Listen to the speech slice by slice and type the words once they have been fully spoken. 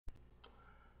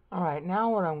Alright, now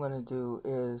what I'm going to do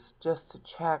is just to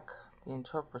check the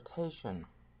interpretation.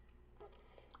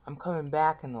 I'm coming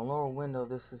back in the lower window.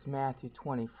 This is Matthew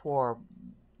 24.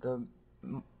 The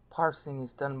parsing is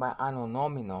done by Anno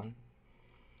Nominon,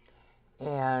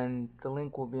 and the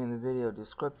link will be in the video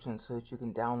description so that you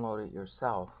can download it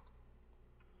yourself.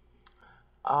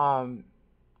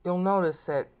 You'll notice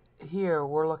that here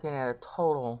we're looking at a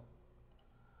total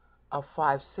of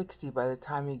 560 by the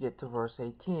time you get to verse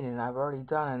 18, and I've already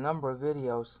done a number of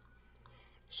videos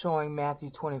showing Matthew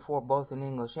 24 both in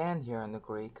English and here in the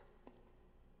Greek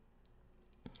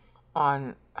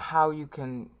on how you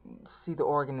can see the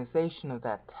organization of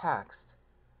that text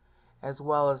as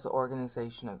well as the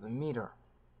organization of the meter.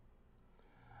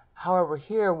 However,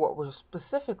 here what we're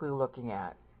specifically looking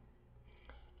at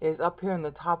is up here in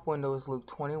the top window is Luke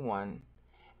 21,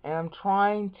 and I'm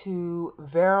trying to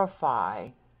verify,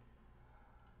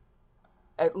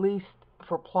 at least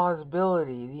for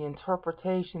plausibility, the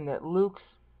interpretation that Luke's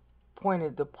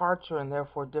pointed departure and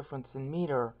therefore difference in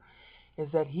meter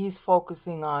is that he's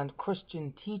focusing on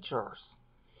Christian teachers,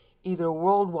 either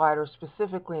worldwide or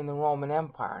specifically in the Roman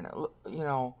Empire.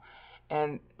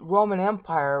 And Roman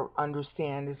Empire,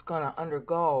 understand, is going to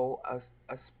undergo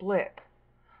a split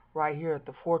right here at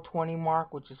the 420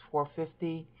 mark, which is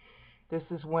 450. This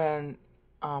is when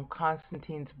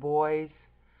Constantine's boys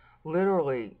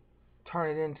literally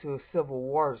turn it into a civil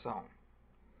war zone,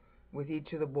 with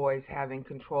each of the boys having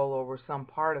control over some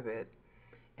part of it.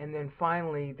 And then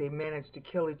finally they manage to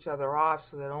kill each other off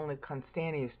so that only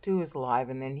Constantius II is alive,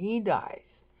 and then he dies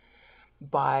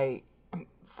by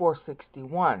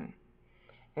 461.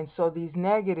 And so these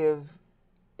negative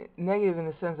in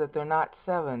the sense that they're not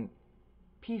 7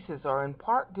 pieces are in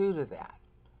part due to that.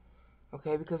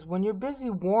 Okay, because when you're busy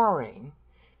warring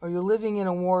or you're living in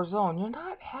a war zone, you're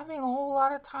not having a whole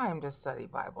lot of time to study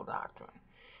Bible doctrine.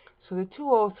 So the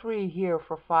 203 here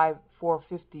for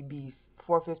 450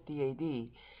 AD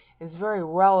is very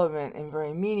relevant and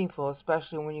very meaningful,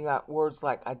 especially when you got words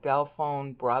like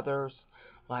adelphon, brothers,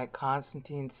 like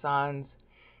Constantine's sons,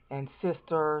 and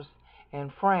sisters,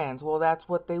 and friends. Well, that's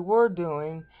what they were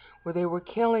doing, where they were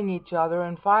killing each other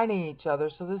and fighting each other.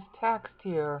 So this text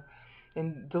here,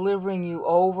 in delivering you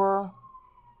over,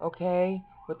 okay,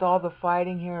 with all the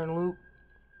fighting here in Luke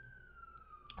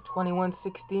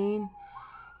 21:16,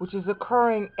 which is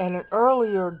occurring at an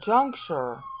earlier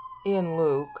juncture in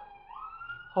Luke.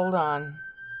 Hold on.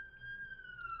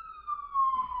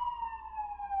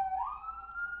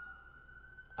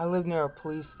 I live near a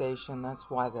police station. That's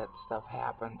why that stuff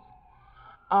happens.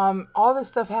 All this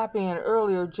stuff happening at an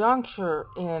earlier juncture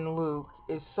in Luke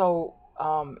is so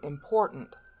important.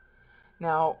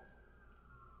 Now,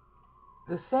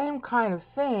 the same kind of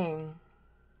thing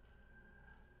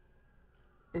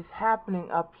is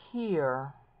happening up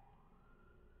here.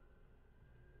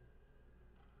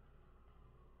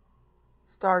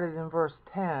 Started in verse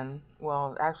 10,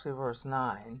 well, actually verse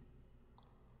 9.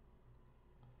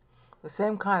 The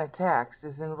same kind of text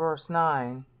is in verse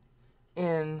 9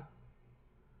 in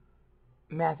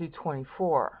Matthew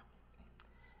 24.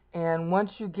 And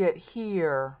once you get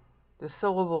here, the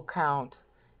syllable count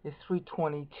is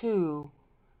 322,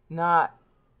 not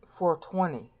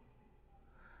 420.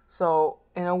 So,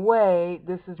 in a way,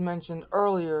 this is mentioned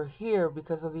earlier here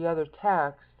because of the other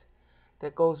text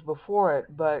that goes before it,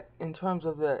 but in terms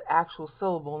of the actual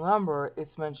syllable number,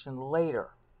 it's mentioned later.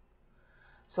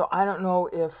 So I don't know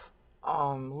if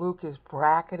Luke is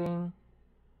bracketing,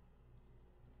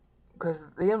 because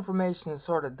the information is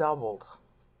sort of doubled.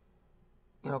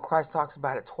 Christ talks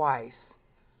about it twice.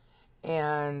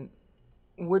 And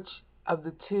which of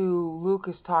the two Luke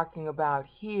is talking about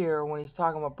here when he's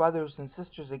talking about brothers and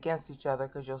sisters against each other,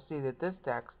 because you'll see that this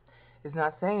text is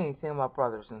not saying anything about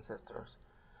brothers and sisters.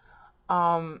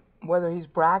 Whether he's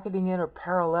bracketing it or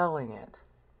paralleling it,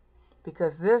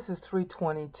 because this is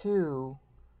 322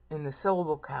 in the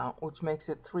syllable count, which makes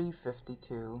it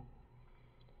 352,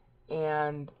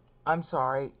 and I'm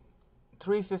sorry,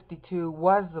 352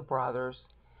 was the brothers,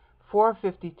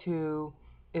 452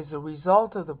 is a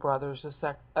result of the brothers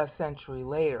a century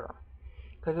later,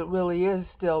 because it really is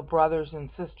still brothers and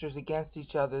sisters against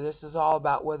each other. This is all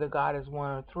about whether God is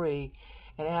one or three,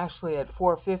 and actually at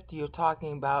 450 you're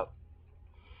talking about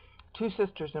 2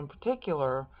 sisters in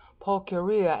particular,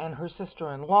 Pulcheria and her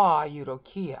sister-in-law,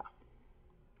 Eudokia.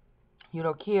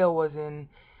 Eudokia was in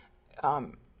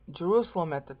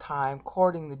Jerusalem at the time,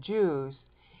 courting the Jews,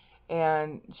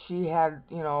 and she had,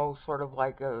 sort of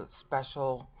like a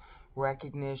special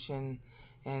recognition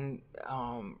and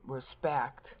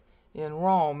respect in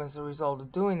Rome as a result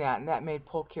of doing that, and that made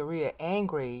Pulcheria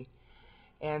angry,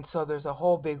 And so there's a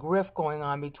whole big rift going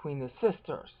on between the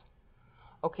sisters.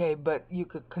 Okay, but you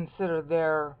could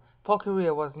consider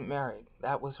Pulcheria wasn't married.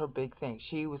 That was her big thing.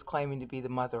 She was claiming to be the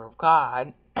mother of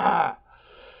God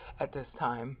at this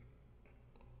time.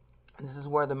 This is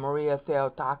where the Maria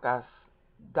Theotokos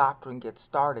doctrine gets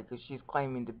started, because she's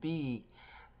claiming to be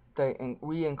the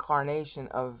reincarnation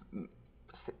of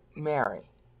Mary.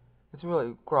 It's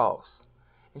really gross.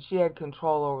 And she had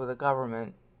control over the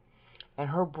government. And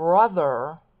her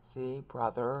brother, see,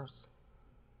 brothers,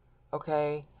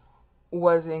 okay,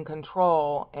 was in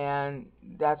control, and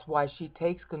that's why she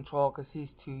takes control, because he's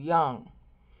too young.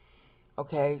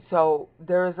 Okay, so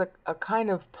there is a kind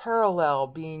of parallel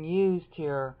being used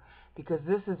here, because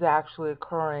this is actually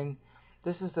occurring.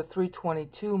 This is the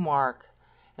 322 mark,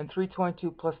 and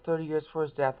 322 plus 30 years for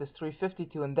his death is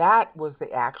 352, and that was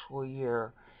the actual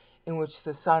year in which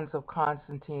the sons of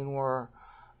Constantine were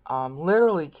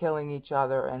literally killing each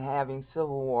other and having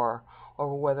civil war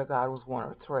over whether God was one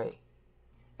or three.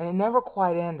 And it never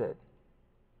quite ended.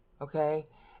 Okay?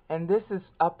 And this is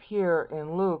up here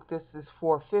in Luke. This is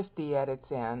 450 at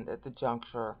its end, at the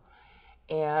juncture.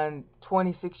 And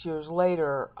 26 years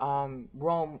later,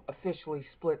 Rome officially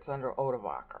splits under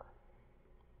Odovaker.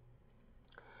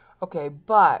 Okay,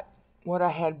 but what I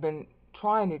had been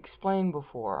trying to explain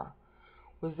before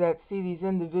was that, see, these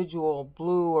individual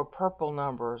blue or purple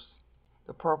numbers,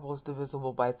 the purple is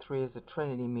divisible by 3 as a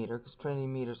trinity meter, because trinity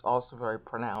meter is also very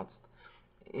pronounced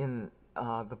in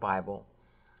the Bible.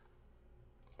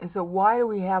 And so why do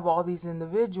we have all these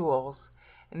individuals?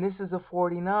 And this is a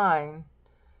 49,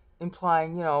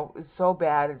 implying, you know, it's so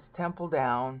bad, it's temple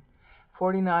down.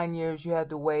 49 years you had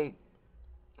to wait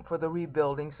for the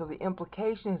rebuilding. So the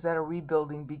implication is that a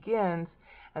rebuilding begins,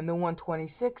 and the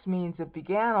 126 means it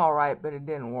began all right, but it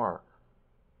didn't work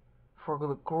for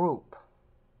the group.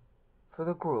 For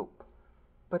the group.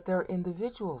 But there are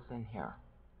individuals in here.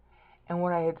 And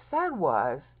what I had said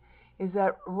is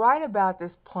that right about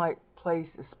this place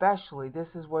especially, this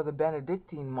is where the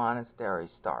Benedictine monastery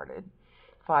started,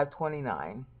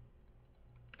 529.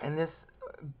 And this,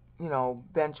 you know,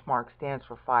 benchmark stands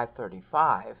for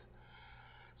 535.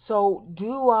 So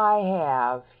do I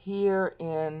have here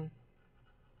in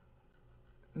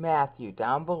Matthew,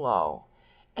 down below,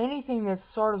 anything that's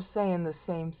sort of saying the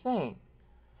same thing?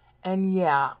 And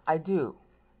yeah, I do.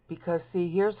 Because, see,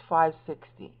 here's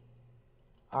 560.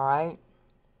 All right?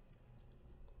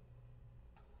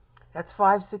 That's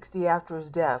 560 after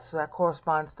his death, so that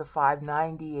corresponds to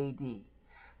 590 AD.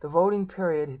 The voting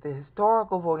period, the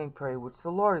historical voting period, which the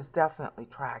Lord is definitely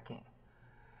tracking,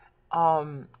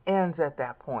 ends at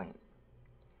that point.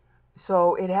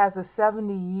 So it has a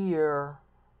 70-year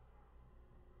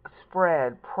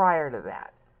spread prior to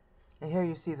that. And here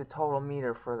you see the total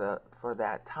meter for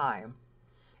that time.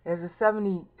 It has a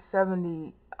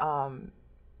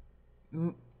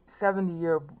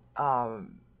 70-year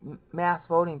mass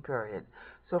voting period.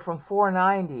 So from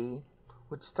 490,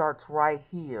 which starts right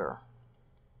here,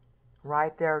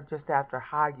 right there just after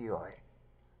Hagioi,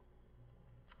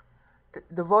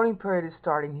 the voting period is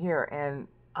starting here. And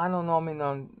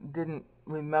Anonominon didn't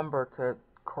remember to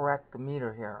correct the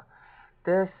meter here.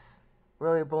 This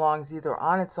really belongs either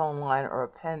on its own line or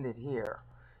appended here.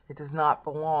 It does not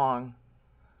belong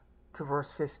to verse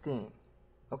 15.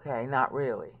 Okay, not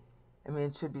really. I mean,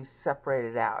 it should be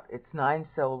separated out. It's 9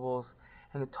 syllables,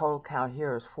 and the total count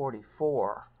here is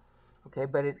 44. Okay,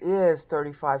 but it is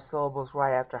 35 syllables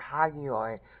right after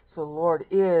Hagioi. So the Lord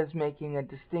is making a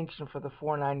distinction for the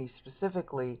 490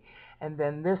 specifically, and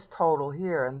then this total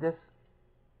here, and this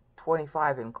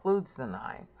 25 includes the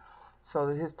 9. So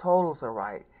that his totals are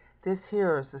right. This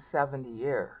here is the 70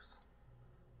 years.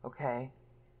 Okay?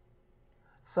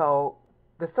 So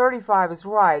the 35 is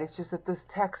right, it's just that this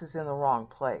text is in the wrong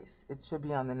place. It should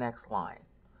be on the next line.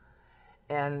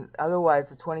 And otherwise,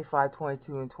 the 25,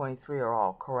 22, and 23 are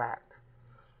all correct.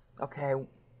 Okay?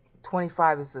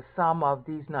 25 is the sum of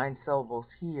these 9 syllables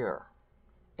here,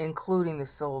 including the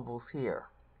syllables here,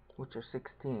 which are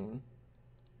 16.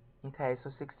 Okay,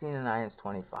 so 16 and 9 is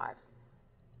 25.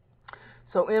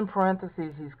 So in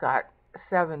parentheses, he's got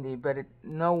 70, but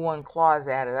no one clause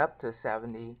added up to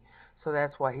 70, so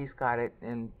that's why he's got it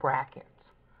in brackets.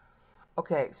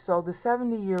 Okay, so the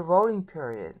 70-year voting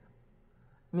period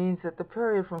means that the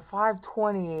period from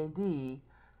 520 AD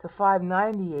to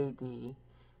 590 AD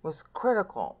was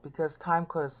critical, because time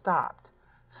could have stopped.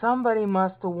 Somebody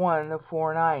must have won the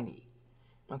 490,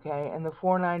 okay, and the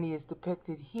 490 is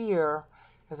depicted here.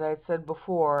 As I had said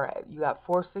before, you got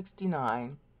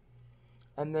 469,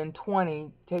 and then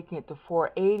 20, taking it to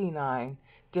 489,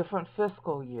 different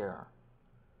fiscal year.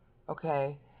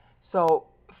 Okay, so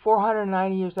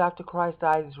 490 years after Christ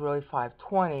died is really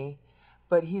 520,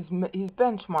 but he's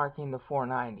benchmarking the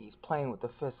 490. He's playing with the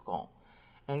fiscal.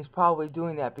 And he's probably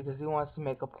doing that because he wants to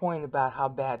make a point about how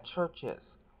bad church is,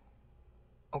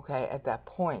 okay, at that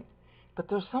point. But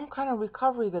there's some kind of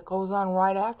recovery that goes on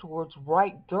right afterwards,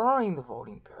 right during the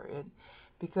voting period,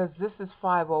 because this is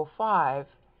 505,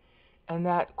 and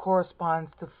that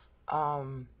corresponds to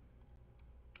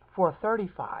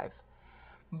 435.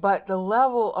 But the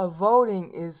level of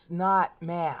voting is not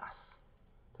mass.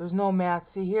 There's no mass.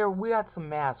 See, here we got some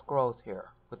mass growth here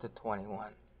with the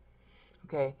 21.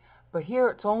 Okay, but here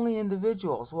it's only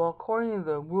individuals. Well, according to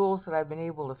the rules that I've been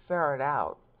able to ferret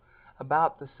out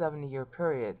about the 70-year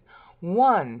period,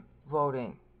 one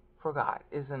voting for God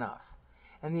is enough.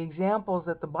 And the examples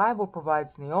that the Bible provides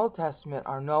in the Old Testament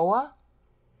are Noah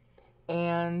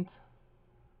and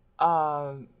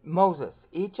Moses.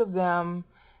 Each of them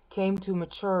came to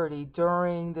maturity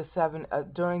during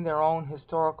their own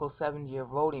historical 70-year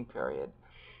voting period.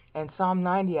 And Psalm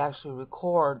 90 actually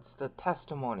records the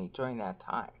testimony during that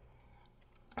time.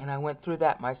 And I went through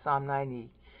that in my Psalm 90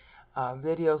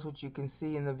 videos, which you can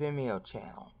see in the Vimeo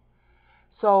channel.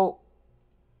 So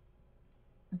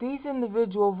these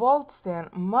individual votes then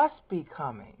must be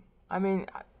coming. I mean,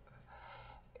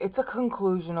 it's a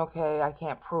conclusion, okay, I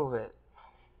can't prove it.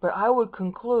 But I would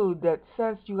conclude that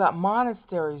since you got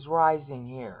monasteries rising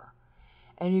here,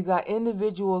 and you got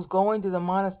individuals going to the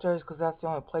monasteries because that's the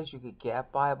only place you could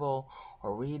get Bible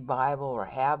or read Bible or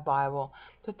have Bible,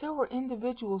 that there were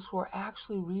individuals who were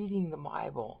actually reading the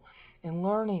Bible and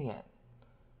learning it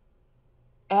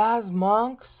as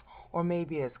monks or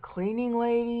maybe as cleaning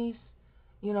ladies,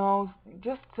 you know,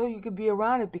 just so you could be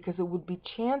around it, because it would be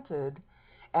chanted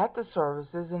at the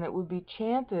services and it would be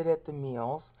chanted at the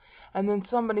meals, and then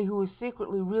somebody who was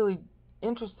secretly really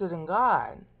interested in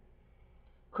God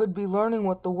could be learning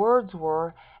what the words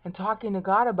were and talking to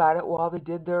God about it while they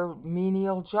did their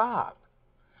menial job.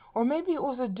 Or maybe it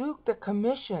was a duke that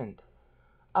commissioned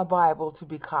a Bible to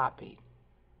be copied,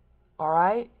 all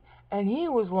right? And he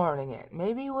was learning it.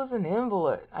 Maybe he was an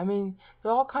invalid. I mean,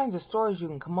 there are all kinds of stories you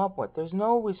can come up with. There's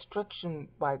no restriction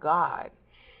by God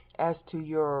as to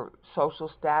your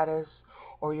social status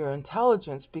or your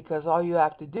intelligence, because all you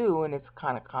have to do, and it's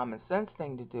kind of common sense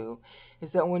thing to do, is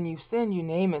that when you sin, you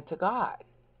name it to God.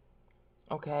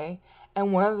 Okay?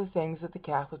 And one of the things that the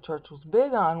Catholic Church was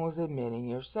big on was admitting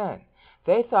your sin.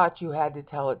 They thought you had to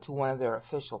tell it to one of their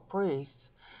official priests,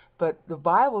 but the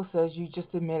Bible says you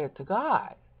just admit it to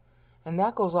God. And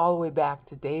that goes all the way back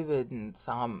to David in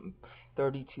Psalm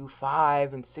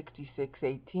 32:5 and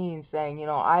 66:18, saying, you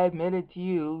know, I admitted to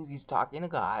you, he's talking to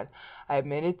God, I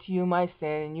admitted to you my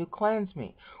sin and you cleansed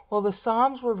me. Well, the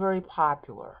Psalms were very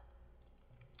popular.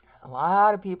 A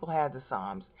lot of people had the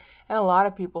Psalms, and a lot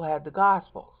of people had the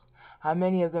Gospels. How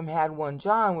many of them had 1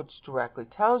 John, which directly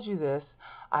tells you this,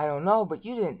 I don't know, but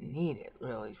you didn't need it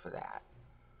really for that.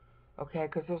 Okay,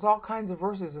 because there's all kinds of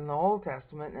verses in the Old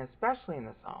Testament, and especially in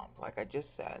the Psalms, like I just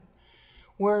said,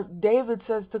 where David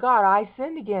says to God, I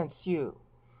sinned against you.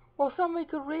 Well, somebody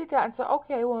could read that and say,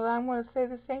 okay, well, I'm going to say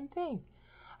the same thing.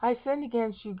 I sinned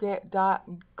against you,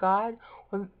 God.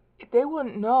 Well, they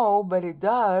wouldn't know, but it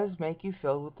does make you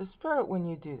filled with the Spirit when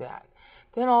you do that.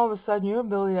 Then all of a sudden, your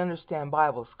ability to understand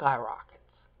Bible skyrockets.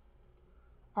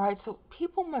 All right, so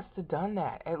people must have done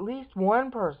that. At least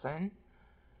one person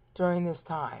during this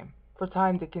time, for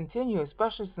time to continue,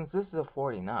 especially since this is a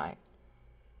 49.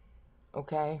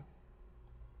 Okay?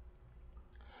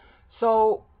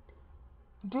 So,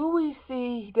 do we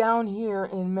see down here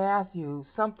in Matthew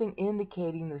something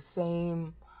indicating the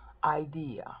same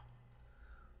idea?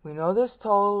 We know this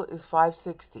total is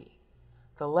 560.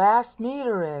 The last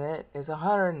meter in it is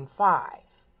 105.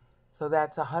 So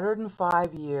that's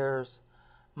 105 years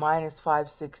minus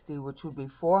 560, which would be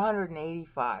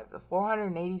 485. The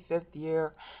 485th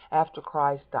year after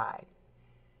Christ died.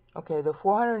 Okay, the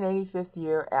 485th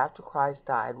year after Christ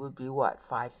died would be what?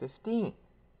 515.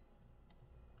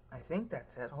 I think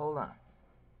that's it. Hold on.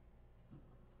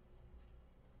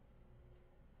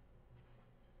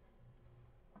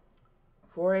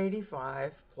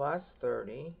 $485 plus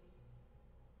 30,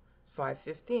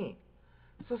 515.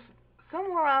 So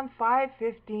somewhere around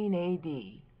 515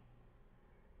 AD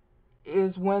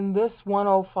is when this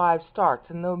 105 starts.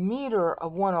 And the meter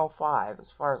of 105, as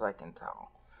far as I can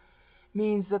tell,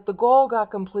 means that the goal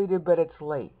got completed, but it's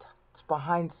late. It's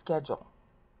behind schedule.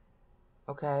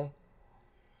 Okay?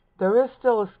 There is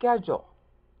still a schedule.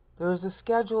 There is a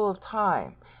schedule of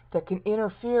time that can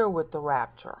interfere with the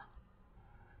rapture.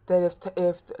 That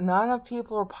if not enough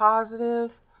people are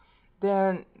positive,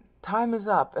 then time is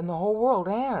up and the whole world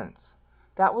ends.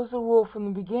 That was the rule from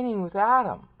the beginning with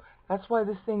Adam. That's why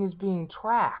this thing is being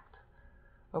tracked,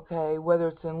 okay, whether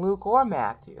it's in Luke or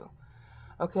Matthew.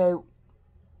 Okay,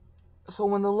 so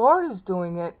when the Lord is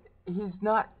doing it, He's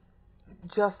not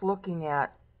just looking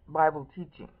at Bible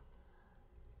teaching,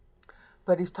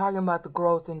 but He's talking about the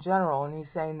growth in general, and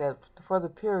He's saying that for the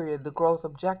period, the growth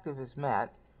objective is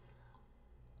met,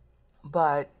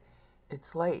 but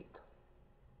it's late,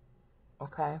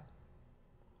 okay?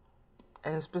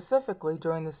 And specifically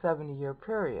during the 70-year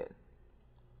period.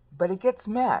 But it gets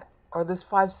met, or this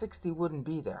 560 wouldn't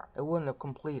be there. It wouldn't have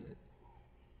completed.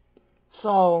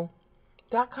 So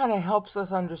that kind of helps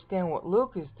us understand what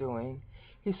Luke is doing.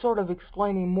 He's sort of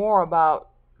explaining more about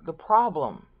the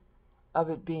problem of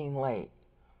it being late.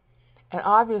 And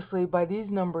obviously, by these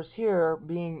numbers here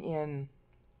being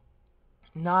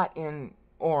not in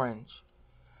orange,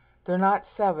 they're not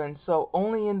 7, so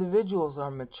only individuals are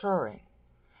maturing.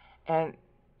 And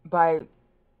by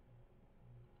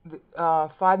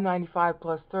 595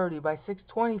 plus 30, by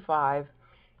 625,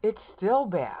 it's still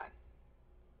bad.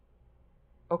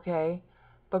 Okay?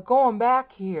 But going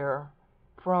back here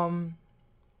from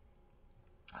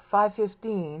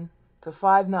 515 to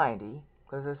 590,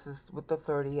 because this is with the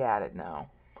 30 added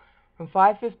now, from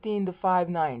 515 to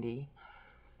 590,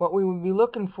 what we would be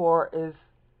looking for is,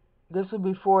 this would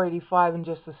be 485 in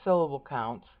just the syllable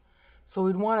counts. So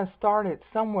we'd want to start it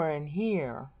somewhere in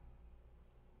here.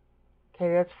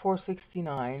 Okay, that's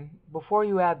 469. Before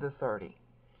you add the 30.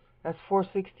 That's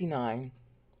 469.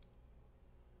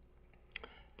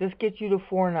 This gets you to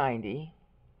 490.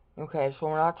 Okay, so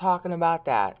we're not talking about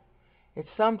that. It's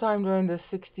sometime during the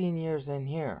 16 years in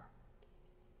here.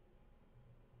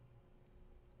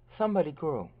 Somebody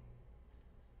grew.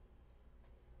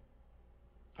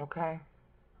 Okay?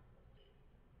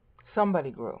 Somebody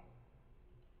grew.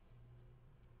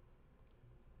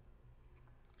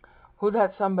 Who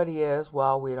that somebody is,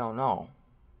 well, we don't know.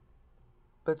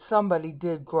 But somebody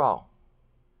did grow.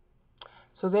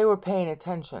 So they were paying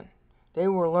attention. They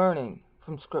were learning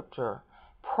from Scripture,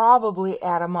 probably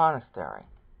at a monastery.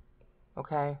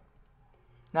 Okay?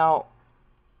 Now,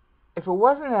 if it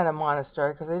wasn't at a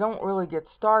monastery, because they don't really get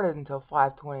started until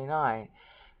 529,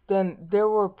 then there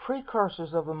were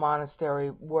precursors of a monastery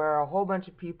where a whole bunch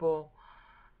of people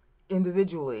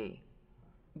individually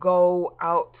go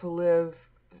out to live,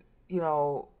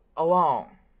 alone.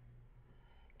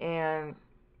 And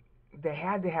they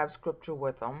had to have Scripture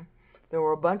with them. There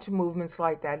were a bunch of movements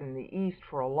like that in the East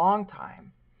for a long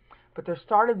time. But there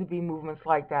started to be movements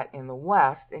like that in the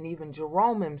West, and even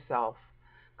Jerome himself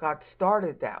got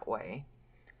started that way.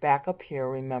 Back up here,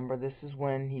 remember, this is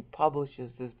when he publishes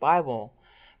this Bible.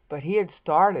 But he had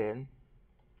started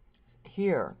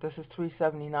here. This is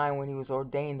 379 when he was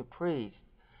ordained a priest.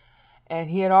 And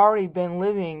he had already been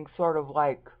living sort of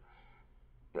like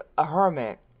a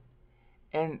hermit.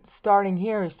 And starting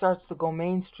here, he starts to go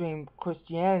mainstream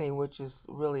Christianity, which is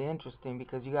really interesting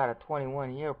because you got a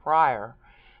 21 year prior.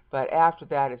 But after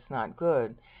that, it's not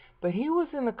good. But he was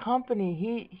in the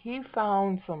company, he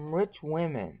found some rich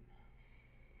women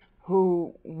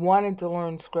who wanted to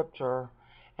learn Scripture,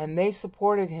 and they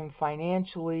supported him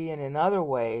financially and in other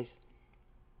ways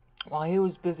while he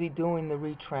was busy doing the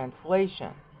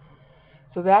retranslation.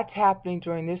 So that's happening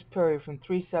during this period from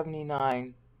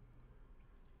 379,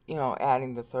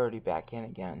 adding the 30 back in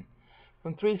again,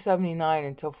 from 379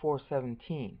 until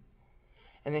 417.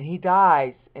 And then he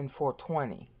dies in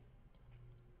 420.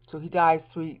 So he dies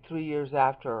three years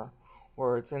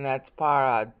afterwards, and that's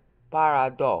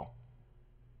parado.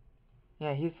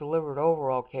 Yeah, he's delivered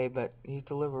over okay, but he's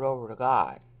delivered over to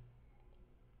God.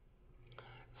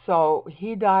 So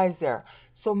he dies there.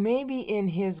 So maybe in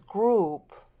his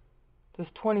group, this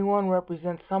 21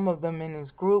 represents some of them in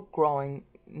his group growing,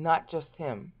 not just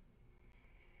him.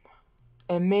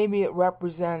 And maybe it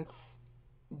represents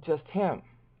just him,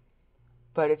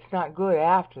 but it's not good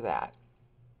after that.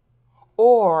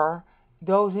 Or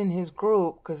those in his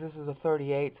group, because this is a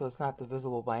 38, so it's not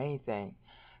divisible by anything,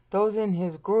 those in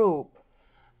his group,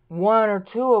 1 or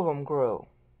 2 of them grew.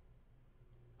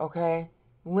 Okay?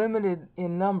 Limited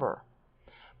in number.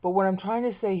 But what I'm trying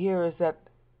to say here is that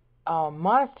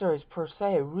monasteries per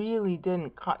se really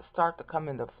didn't start to come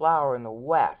into flower in the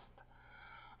West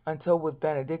until with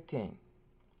Benedictine.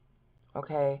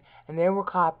 Okay? And they were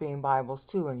copying Bibles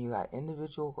too, and you got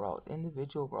individual growth,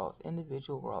 individual growth,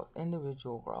 individual growth,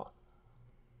 individual growth.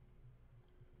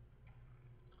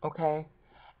 Okay?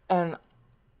 And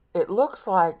it looks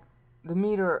like the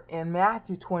meter in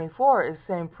Matthew 24 is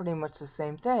saying pretty much the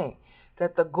same thing,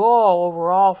 that the goal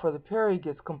overall for the period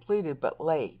gets completed but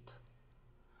late,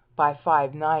 by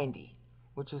 590,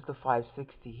 which is the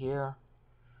 560 here.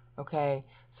 Okay,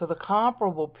 So the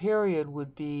comparable period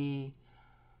would be,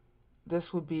 this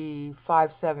would be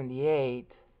 578,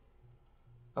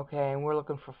 okay, and we're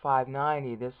looking for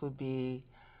 590. This would be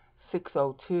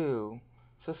 602.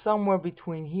 So somewhere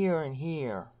between here and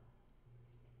here,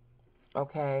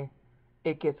 okay,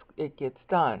 it gets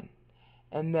done.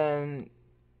 And then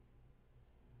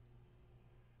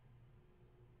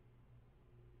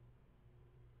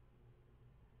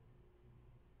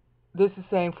this is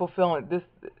saying fulfilling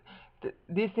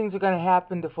these things are going to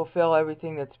happen to fulfill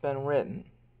everything that's been written.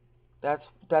 That's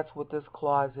what this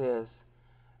clause is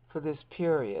for this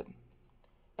period.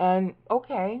 And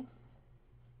okay,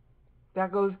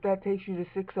 that takes you to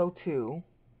 602,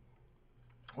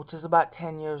 which is about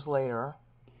 10 years later.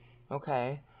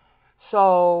 Okay,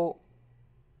 so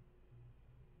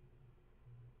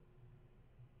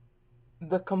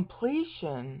the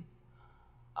completion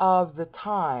of the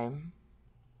time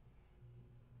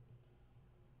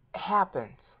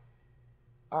happens,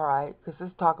 all right, because this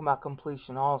is talking about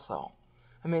completion also.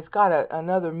 I mean, it's got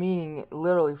another meaning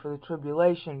literally for the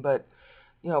tribulation, but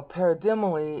you know,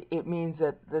 paradigmally, it means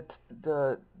that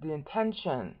the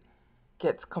intention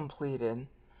gets completed.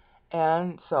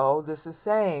 And so this is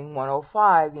saying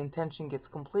 105, the intention gets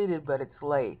completed, but it's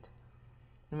late.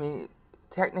 I mean,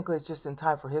 technically it's just in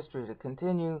time for history to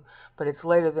continue, but it's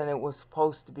later than it was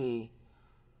supposed to be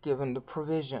given the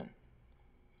provision.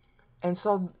 And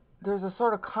so there's a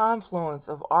sort of confluence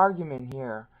of argument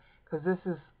here, because this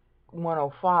is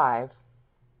 105,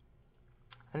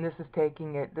 and this is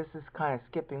this is kind of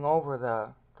skipping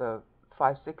over the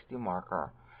 560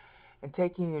 marker and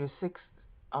taking you to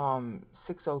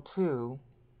 602,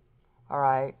 all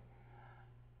right.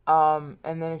 And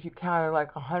then if you counted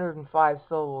like 105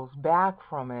 syllables back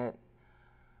from it,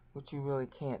 which you really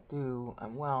can't do,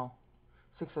 well,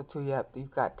 602, yep,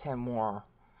 you've got 10 more,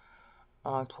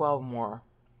 12 more.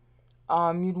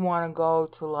 You'd want to go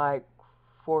to like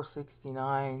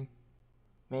 469,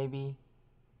 maybe.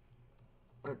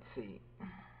 Let's see.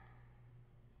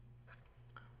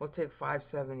 We'll take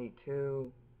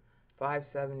 572.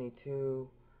 572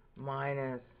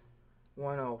 minus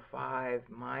 105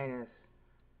 minus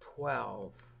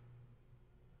 12.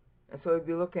 And so we'd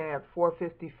be looking at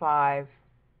 455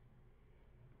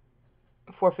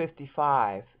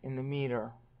 in the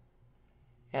meter.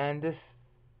 And this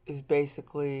is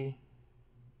basically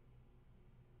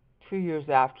 2 years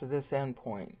after this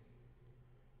endpoint.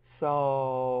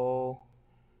 So,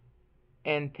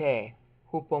 ente,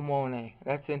 hupomone.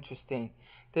 That's interesting.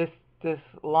 This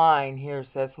line here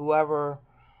says whoever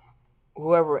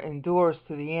endures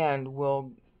to the end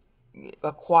will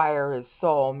acquire his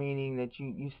soul, meaning that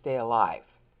you stay alive.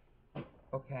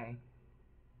 Okay.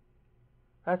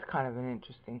 That's kind of an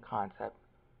interesting concept.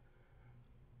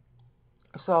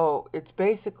 So it's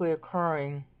basically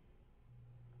occurring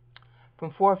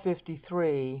from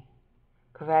 453,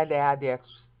 because I had to add the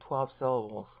extra 12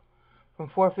 syllables, from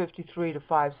 453 to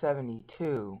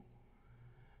 572.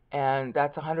 And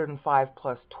that's 105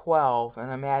 plus 12,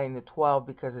 and I'm adding the 12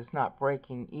 because it's not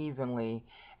breaking evenly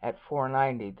at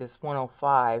 490. This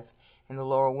 105 in the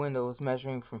lower window is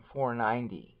measuring from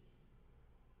 490.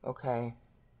 Okay,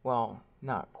 well,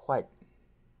 not quite.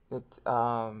 It's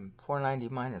 490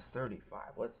 minus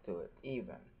 35. Let's do it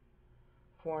even.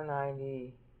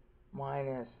 490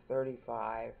 minus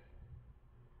 35.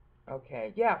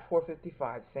 Okay, yeah,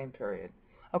 455, same period.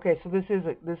 Okay, so this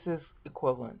is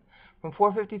equivalent. From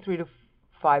 453 to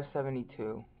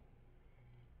 572,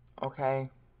 okay?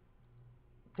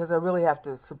 Because I really have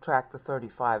to subtract the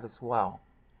 35 as well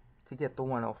to get the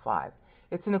 105.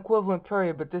 It's an equivalent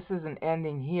period, but this isn't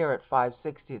ending here at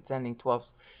 560. It's ending 12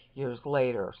 years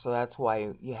later, so that's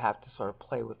why you have to sort of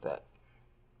play with it.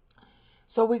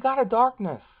 So we got a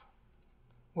darkness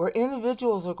where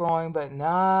individuals are growing, but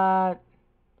not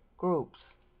groups.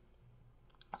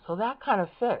 So that kind of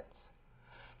fits.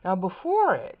 Now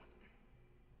before it,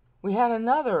 we had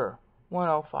another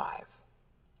 105.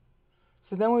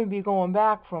 So then we'd be going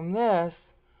back from this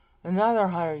another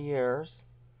 100 years.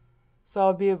 So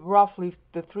it'd be roughly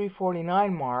the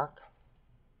 349 mark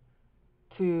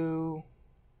to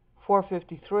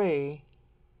 453.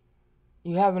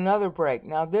 You have another break.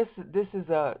 Now this is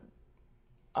a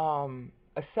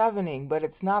sevening, but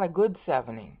it's not a good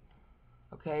sevening.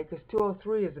 Okay, because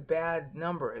 203 is a bad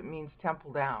number. It means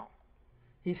temple down.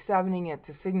 He's sevening it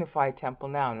to signify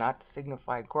temple down, not to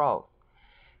signify growth.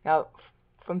 Now,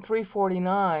 from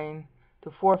 349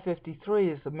 to 453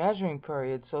 is the measuring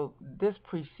period, so this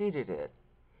preceded it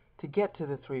to get to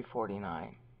the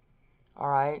 349. All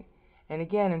right? And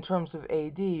again, in terms of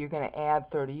AD, you're going to add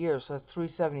 30 years, so it's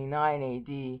 379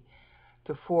 AD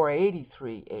to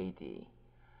 483 AD.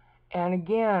 And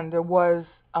again, there was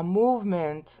a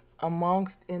movement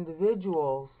amongst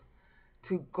individuals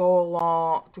to go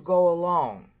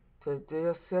alone, to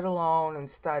just sit alone and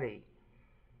study.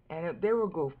 And they were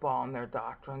goofballing their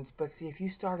doctrines, but see, if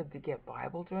you started to get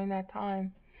Bible during that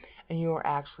time, and you were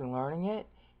actually learning it,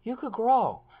 you could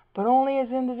grow, but only as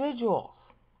individuals.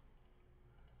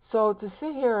 So to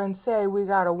sit here and say we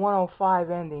got a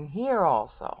 105 ending here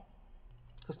also,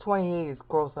 because 28 is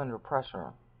growth under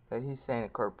pressure, that he's saying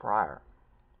occurred prior.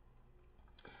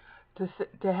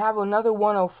 To have another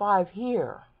 105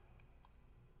 here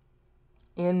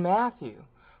in Matthew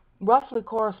roughly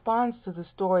corresponds to the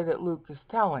story that Luke is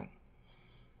telling.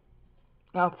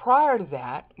 Now prior to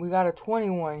that, we got a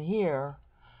 21 here,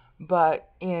 but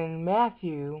in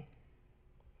Matthew,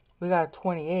 we got a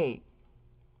 28.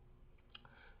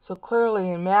 So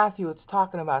clearly in Matthew, it's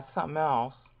talking about something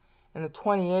else. And the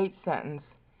 28 sentence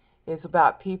is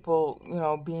about people,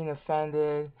 being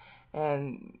offended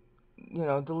and,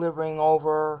 delivering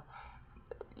over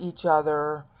each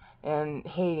other and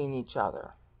hating each other.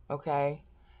 Okay?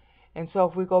 And so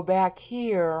if we go back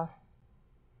here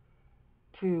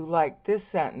to like this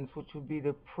sentence, which would be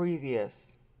the previous,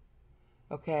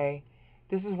 okay,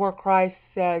 this is where Christ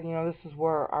said, this is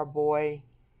where our boy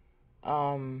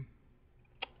Jerome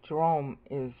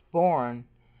is born.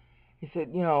 He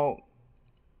said,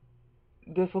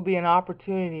 this will be an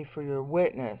opportunity for your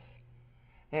witness,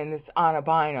 and it's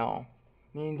anabino,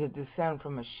 meaning to descend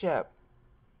from a ship.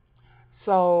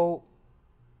 So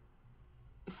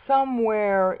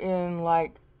somewhere in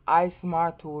like eis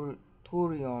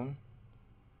marturion,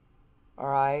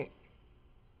 alright,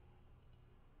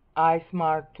 eis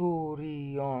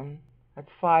marturion,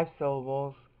 that's 5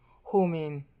 syllables,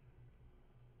 humin,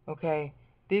 okay,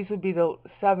 these would be the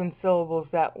 7 syllables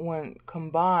that when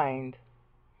combined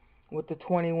with the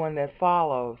 21 that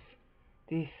follows,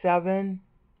 these 7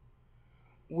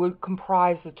 would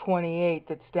comprise the 28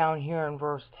 that's down here in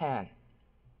verse 10.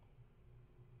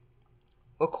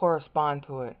 Will correspond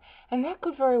to it. And that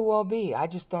could very well be. I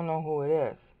just don't know who it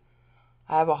is.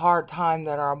 I have a hard time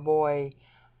that our boy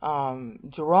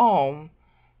Jerome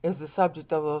is the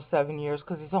subject of those 7 years,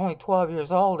 because he's only 12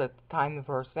 years old at the time the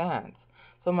verse ends.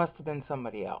 So it must have been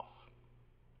somebody else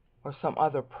or some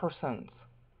other persons.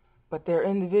 But they're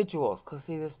individuals, because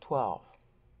see, there's 12.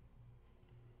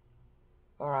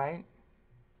 Alright?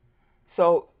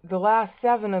 So the last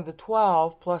 7 of the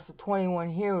 12 plus the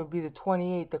 21 here would be the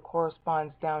 28 that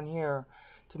corresponds down here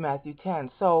to Matthew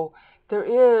 10. So there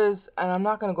is, and I'm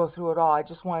not going to go through it all, I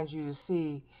just wanted you to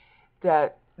see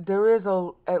that there is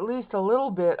at least a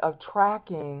little bit of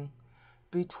tracking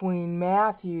between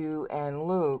Matthew and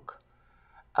Luke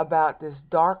about this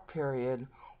dark period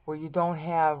where you don't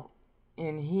have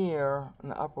in here, in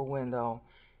the upper window,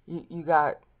 you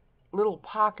got little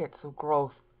pockets of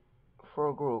growth for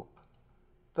a group,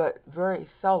 but very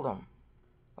seldom,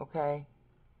 okay?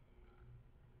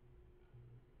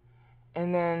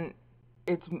 And then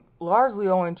it's largely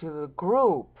owing to the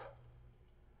group,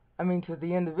 to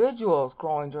the individuals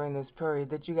growing during this period,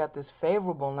 that you got this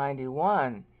favorable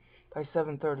 91 by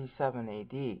 737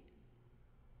 AD.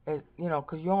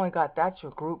 Because you only got, that's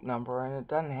your group number, and it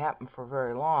doesn't happen for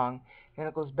very long, and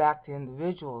it goes back to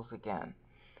individuals again.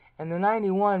 And the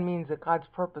 91 means that God's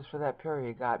purpose for that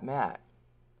period got met.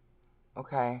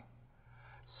 Okay?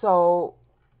 So,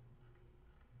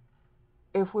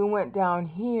 if we went down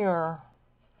here,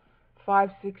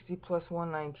 560 plus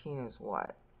 119 is what?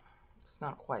 It's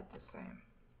not quite the same.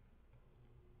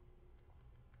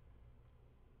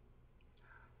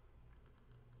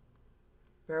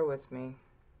 Bear with me.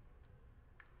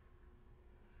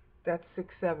 That's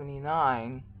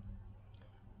 679.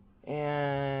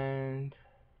 And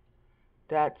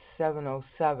that's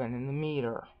 707 in the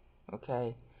meter.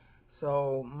 Okay?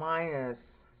 So, minus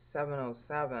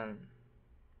 707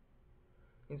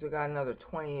 means we got another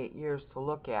 28 years to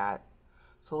look at.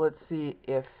 So let's see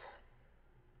if,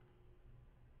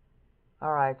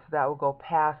 alright, so that will go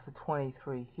past the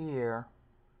 23 here.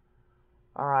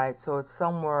 Alright, so it's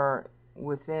somewhere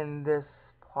within this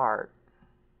part.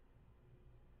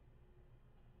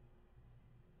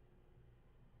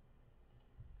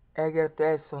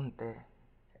 Egertesonte.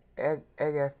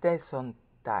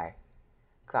 Egertesontai.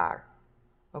 Car.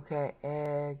 Okay,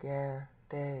 egertesontai.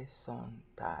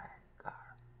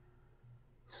 Car.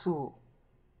 Su.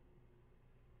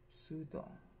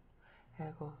 Sudon.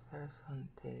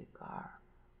 Egertesonte. Car.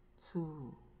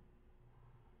 Su.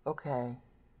 Okay.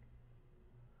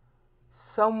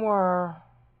 Somewhere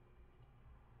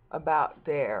about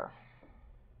there.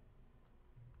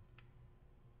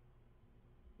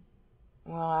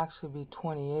 Well, actually be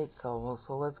 28 syllables,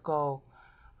 so let's go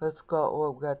Let's go.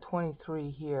 Well, we've got 23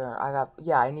 here.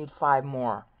 I need 5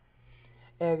 more.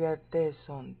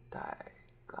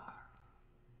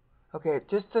 Okay,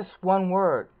 just this one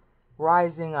word.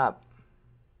 Rising up.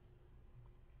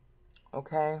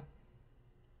 Okay?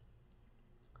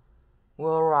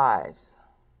 Will arise.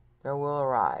 There will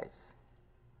arise.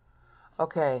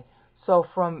 Okay, so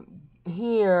from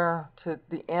here to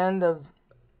the end of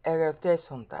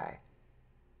Eretesontai,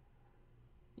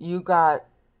 you got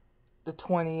the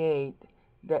 28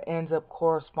 that ends up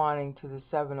corresponding to the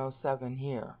 707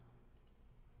 here.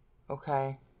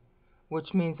 Okay?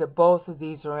 Which means that both of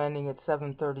these are ending at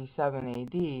 737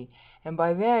 AD, and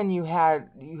by then you had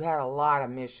a lot of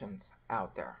missions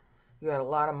out there. You had a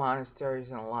lot of monasteries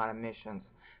and a lot of missions.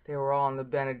 They were all in the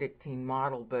Benedictine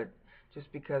model, but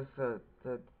just because the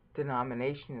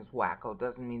denomination is wacko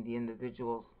doesn't mean the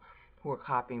individuals who were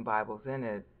copying Bibles in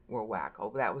it were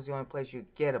wacko. That was the only place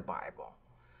you'd get a Bible.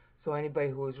 So anybody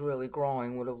who was really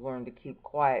growing would have learned to keep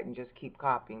quiet and just keep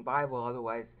copying Bible,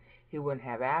 otherwise he wouldn't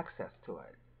have access to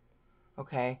it.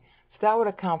 Okay, so that would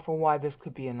account for why this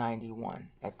could be a 91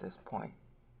 at this point.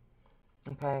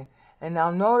 Okay, and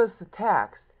now notice the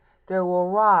text. There will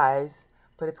rise,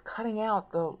 but it's cutting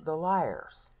out the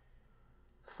liars.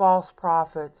 False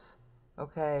prophets,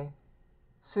 okay,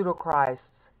 pseudo-Christs,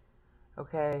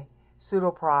 okay,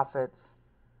 pseudo-prophets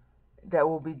that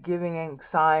will be giving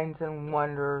signs and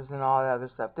wonders and all that other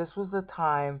stuff. This was the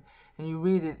time, and you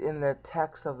read it in the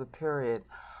text of the period.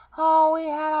 Oh, we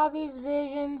had all these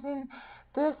visions, and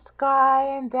this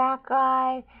guy and that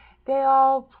guy, they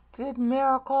all did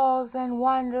miracles and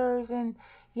wonders and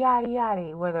yada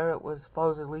yada, whether it was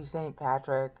supposedly St.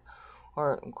 Patrick,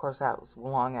 or of course that was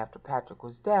long after Patrick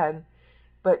was dead,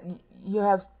 but you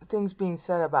have things being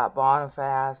said about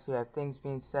Boniface, you have things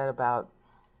being said about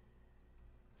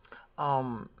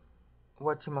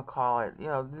whatchamacallit,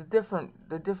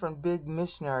 the different big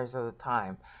missionaries of the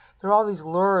time. There are all these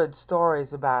lurid stories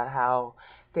about how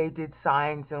they did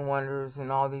signs and wonders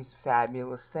and all these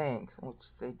fabulous things, which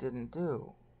they didn't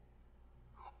do.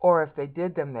 Or if they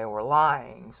did them, they were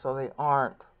lying, so they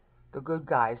aren't the good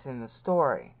guys in the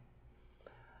story.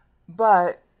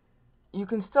 But you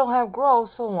can still have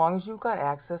growth so long as you've got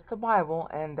access to Bible,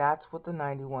 and that's what the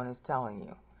 91 is telling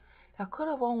you. Now, could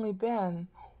have only been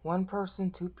 1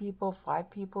 person, 2 people,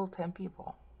 5 people, 10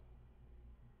 people.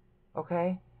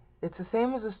 Okay? It's the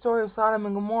same as the story of Sodom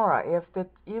and Gomorrah.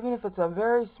 Even if it's a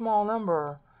very small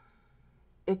number,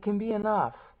 it can be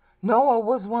enough. Noah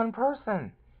was 1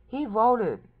 person. He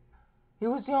voted. He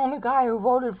was the only guy who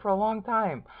voted for a long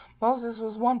time. Moses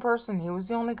was 1 person. He was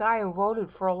the only guy who voted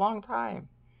for a long time.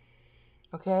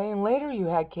 Okay? And later you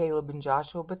had Caleb and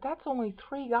Joshua, but that's only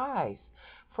 3 guys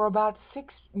for about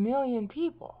 6 million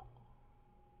people.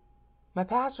 My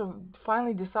pastor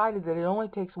finally decided that it only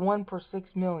takes 1 per 6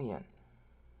 million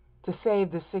to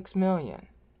save the 6 million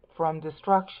from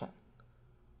destruction.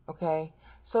 Okay?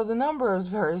 So the number is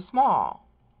very small,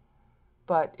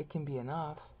 but it can be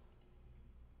enough.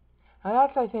 Now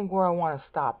that's, I think, where I want to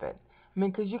stop it. I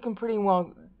mean, because you can pretty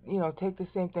well, take the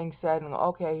same thing said and go,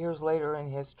 okay, here's later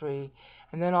in history,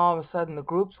 and then all of a sudden the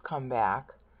groups come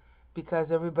back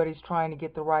because everybody's trying to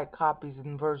get the right copies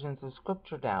and versions of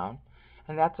Scripture down,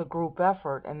 and that's a group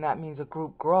effort, and that means a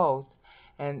group growth,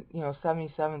 and,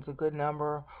 77 is a good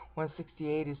number,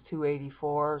 168 is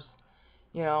 284s,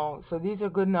 so these are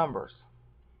good numbers,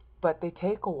 but they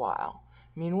take a while.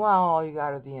 Meanwhile, all you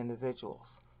got are the individuals.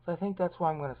 So I think that's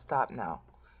where I'm going to stop now.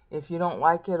 If you don't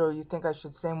like it or you think I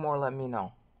should say more, let me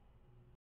know.